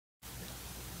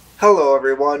Hello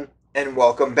everyone, and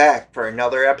welcome back for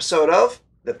another episode of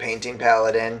the Painting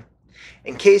Paladin.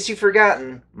 In case you've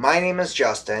forgotten, my name is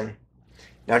Justin.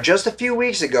 Now just a few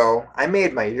weeks ago, I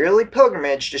made my yearly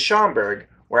pilgrimage to Schaumburg,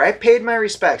 where I paid my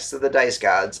respects to the dice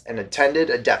gods and attended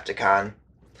Adepticon.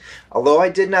 Although I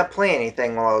did not play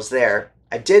anything while I was there,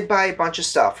 I did buy a bunch of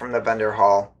stuff from the vendor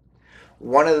hall.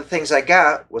 One of the things I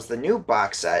got was the new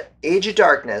box set, Age of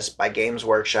Darkness by Games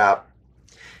Workshop.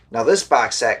 Now this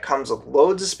box set comes with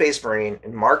loads of Space Marine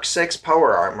and Mark VI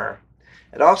power armor.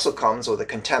 It also comes with a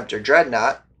Contemptor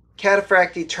Dreadnought,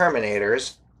 Cataphractii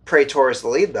Terminators, Praetors to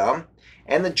lead them,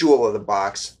 and the jewel of the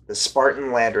box, the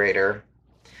Spartan Land Raider.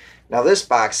 Now this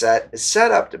box set is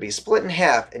set up to be split in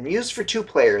half and used for 2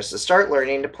 players to start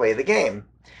learning to play the game.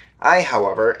 I,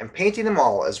 however, am painting them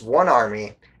all as one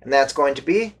army, and that's going to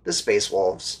be the Space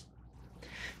Wolves.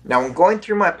 Now when going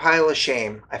through my pile of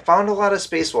shame, I found a lot of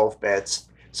Space Wolf bits,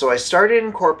 so I started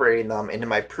incorporating them into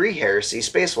my Pre Heresy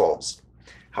Space Wolves.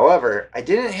 However, I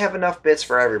didn't have enough bits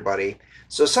for everybody,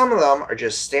 so some of them are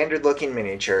just standard looking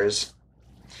miniatures.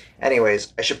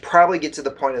 Anyways, I should probably get to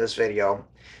the point of this video.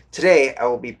 Today I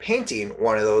will be painting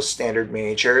one of those standard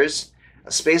miniatures,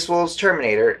 a Space Wolves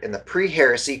Terminator in the Pre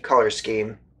Heresy color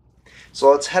scheme.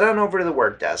 So let's head on over to the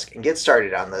work desk and get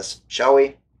started on this, shall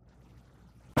we?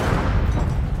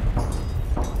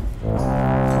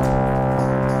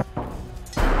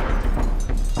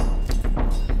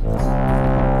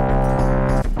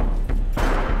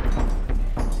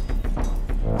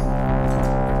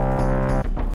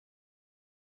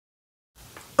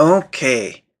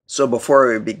 Okay, so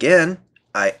before we begin,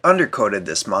 I undercoated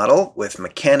this model with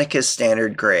Mechanicus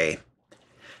Standard Gray.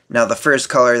 Now the first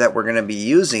color that we're going to be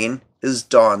using is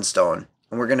Dawnstone,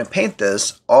 and we're going to paint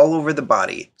this all over the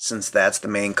body since that's the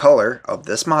main color of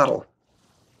this model.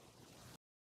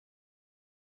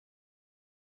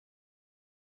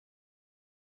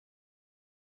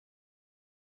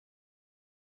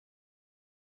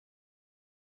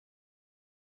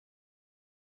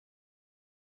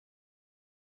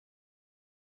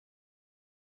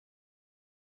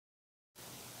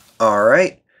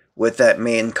 Alright, with that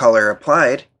main color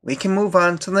applied, we can move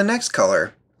on to the next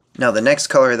color. Now the next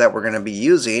color that we're going to be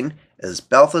using is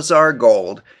Balthazar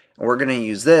Gold, and we're going to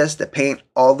use this to paint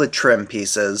all the trim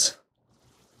pieces.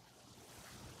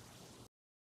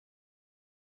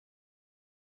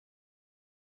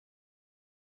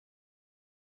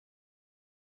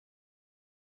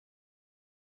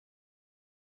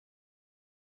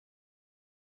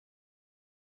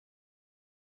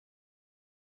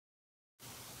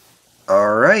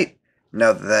 Alright,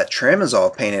 now that that trim is all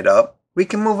painted up, we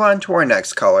can move on to our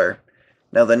next color.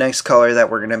 Now the next color that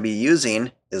we're going to be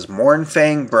using is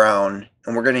Mornfang Brown,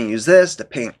 and we're going to use this to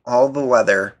paint all the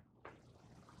leather.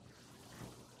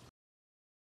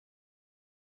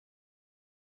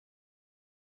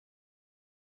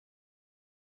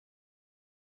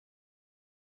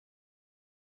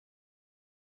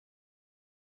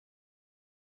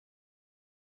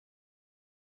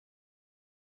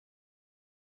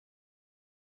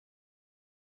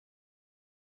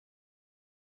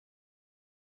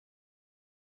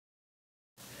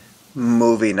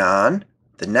 Moving on,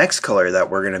 the next color that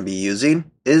we're going to be using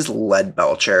is Lead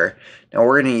Belcher. Now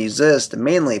we're going to use this to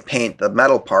mainly paint the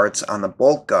metal parts on the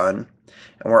bolt gun,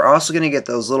 and we're also going to get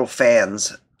those little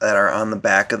fans that are on the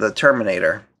back of the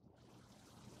Terminator.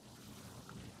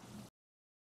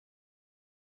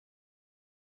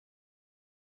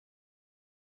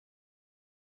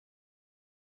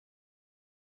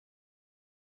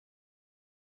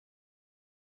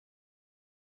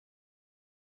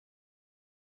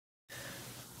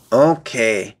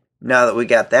 Okay, now that we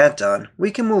got that done, we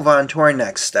can move on to our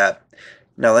next step.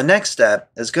 Now the next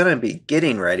step is going to be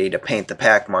getting ready to paint the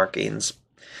pack markings.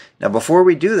 Now before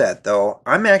we do that though,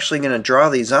 I'm actually going to draw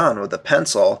these on with a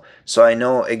pencil so I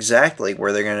know exactly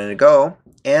where they're going to go,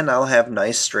 and I'll have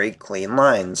nice straight clean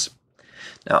lines.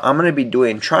 Now I'm going to be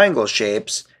doing triangle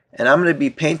shapes, and I'm going to be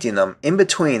painting them in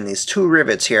between these 2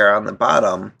 rivets here on the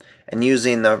bottom, and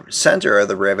using the center of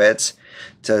the rivets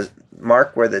to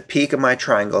mark where the peak of my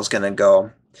triangle is going to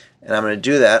go. And I'm going to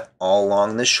do that all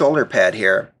along this shoulder pad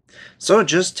here. So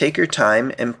just take your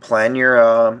time and plan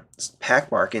your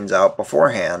pack markings out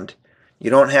beforehand. You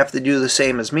don't have to do the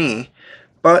same as me,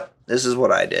 but this is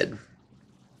what I did.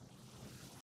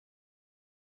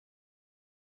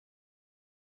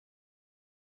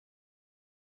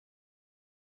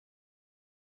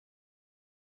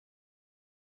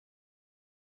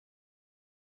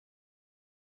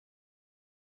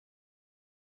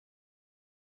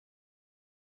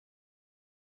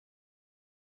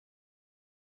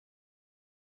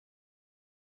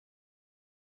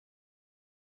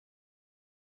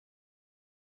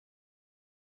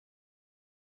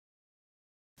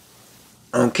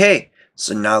 Okay,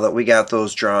 so now that we got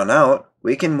those drawn out,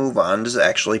 we can move on to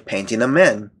actually painting them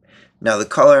in. Now the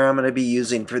color I'm going to be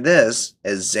using for this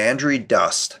is Xandri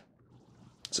Dust.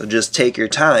 So just take your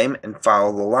time and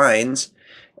follow the lines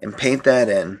and paint that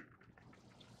in.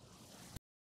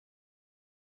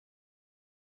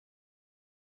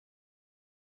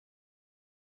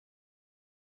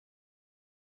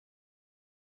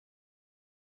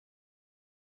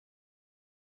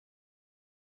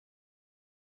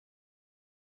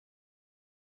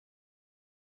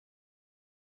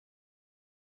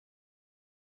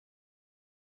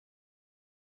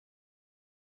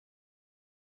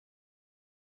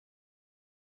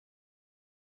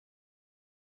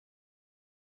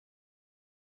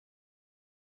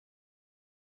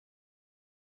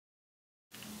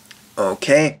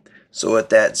 Okay, so with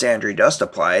that Xandri Dust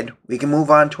applied, we can move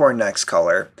on to our next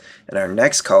color. And our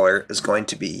next color is going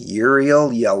to be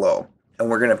Uriel Yellow. And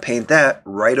we're going to paint that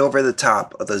right over the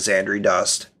top of the Xandri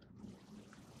Dust.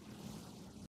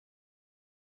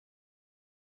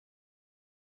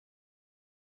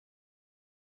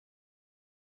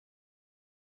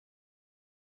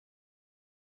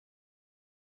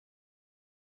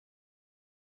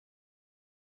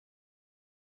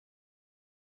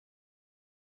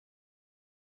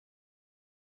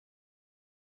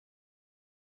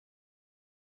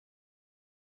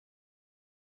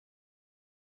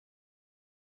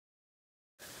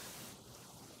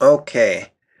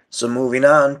 Okay, so moving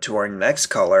on to our next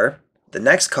color. The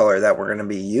next color that we're going to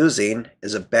be using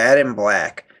is a Baden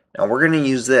Black. Now we're going to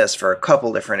use this for a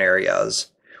couple different areas.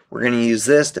 We're going to use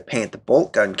this to paint the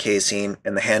bolt gun casing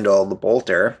and the handle of the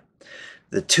bolter,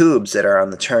 the tubes that are on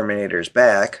the Terminator's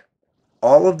back,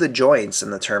 all of the joints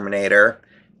in the Terminator,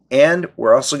 and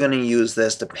we're also going to use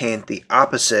this to paint the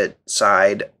opposite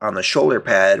side on the shoulder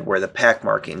pad where the pack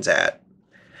marking's at.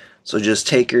 So just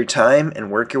take your time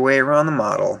and work your way around the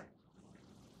model.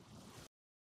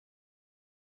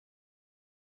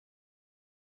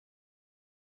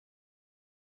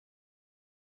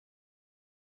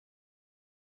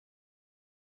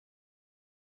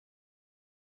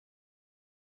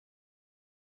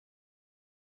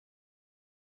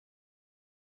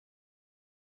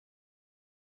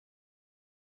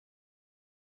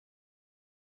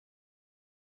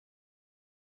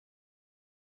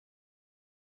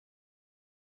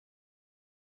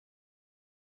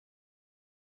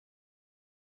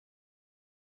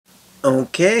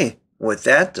 Okay, with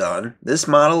that done, this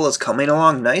model is coming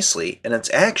along nicely, and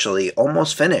it's actually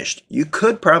almost finished. You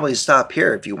could probably stop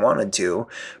here if you wanted to,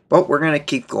 but we're going to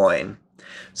keep going.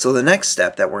 So the next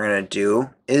step that we're going to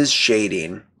do is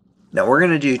shading. Now we're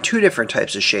going to do two different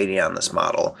types of shading on this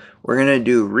model. We're going to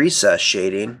do recess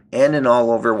shading and an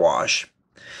all-over wash.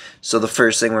 So the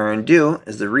first thing we're going to do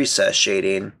is the recess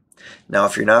shading. Now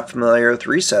if you're not familiar with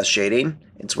recess shading,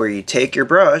 it's where you take your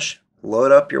brush,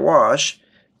 load up your wash,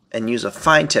 and use a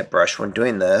fine tip brush when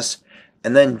doing this,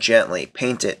 and then gently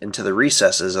paint it into the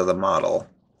recesses of the model.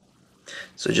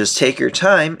 So just take your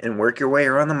time and work your way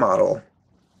around the model.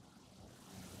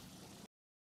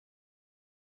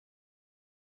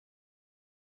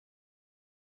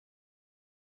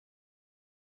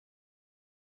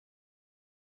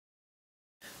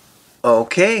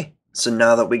 Okay, so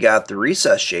now that we got the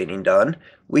recess shading done,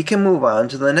 we can move on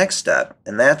to the next step,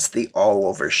 and that's the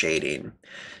all-over shading.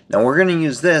 Now we're going to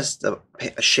use this to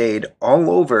shade all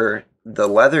over the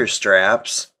leather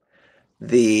straps,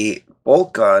 the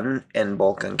bolt gun and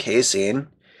bolt gun casing,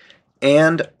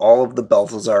 and all of the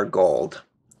Balthazar gold.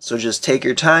 So just take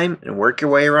your time and work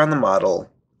your way around the model.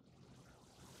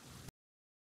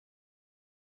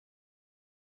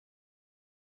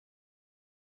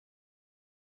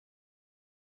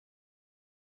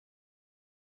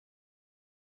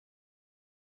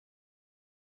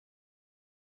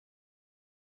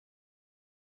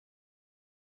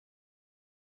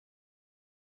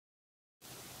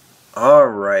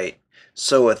 Alright,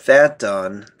 so with that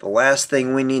done, the last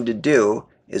thing we need to do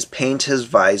is paint his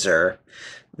visor.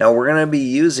 Now we're going to be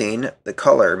using the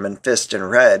color Mephiston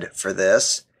Red for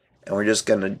this, and we're just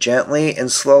going to gently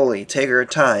and slowly take our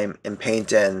time and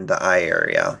paint in the eye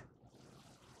area.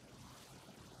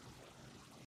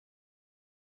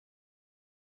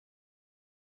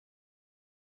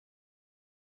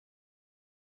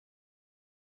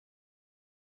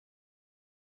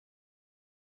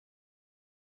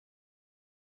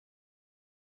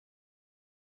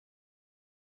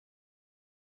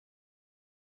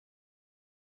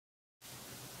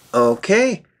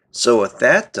 Okay, so with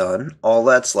that done, all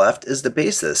that's left is to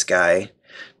base this guy.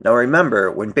 Now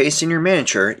remember, when basing your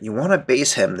miniature, you want to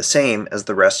base him the same as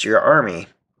the rest of your army.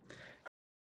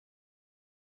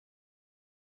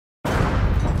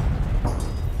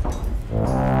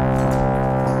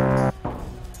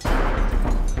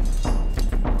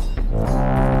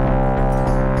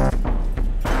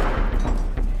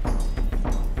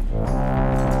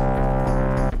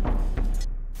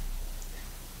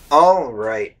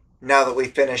 Alright, now that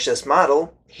we've finished this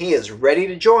model, he is ready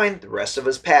to join the rest of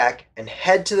his pack and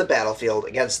head to the battlefield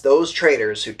against those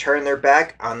traitors who turn their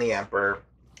back on the Emperor.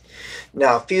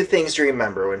 Now, a few things to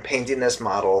remember when painting this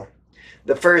model.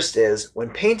 The first is,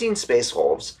 when painting Space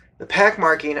Wolves, the pack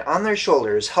marking on their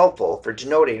shoulder is helpful for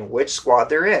denoting which squad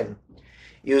they're in.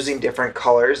 Using different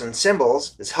colors and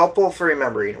symbols is helpful for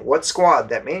remembering what squad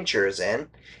that miniature is in,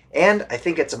 and I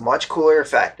think it's a much cooler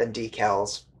effect than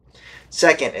decals.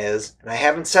 Second is, and I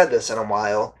haven't said this in a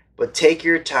while, but take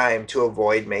your time to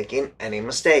avoid making any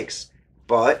mistakes.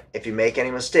 But if you make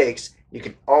any mistakes, you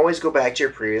can always go back to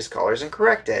your previous colors and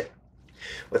correct it.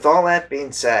 With all that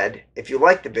being said, if you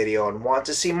like the video and want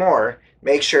to see more,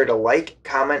 make sure to like,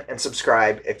 comment, and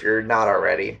subscribe if you're not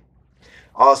already.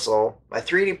 Also, my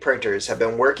 3D printers have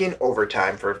been working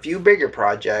overtime for a few bigger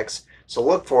projects, so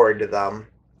look forward to them.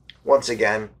 Once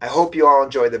again, I hope you all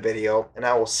enjoyed the video, and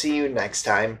I will see you next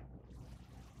time.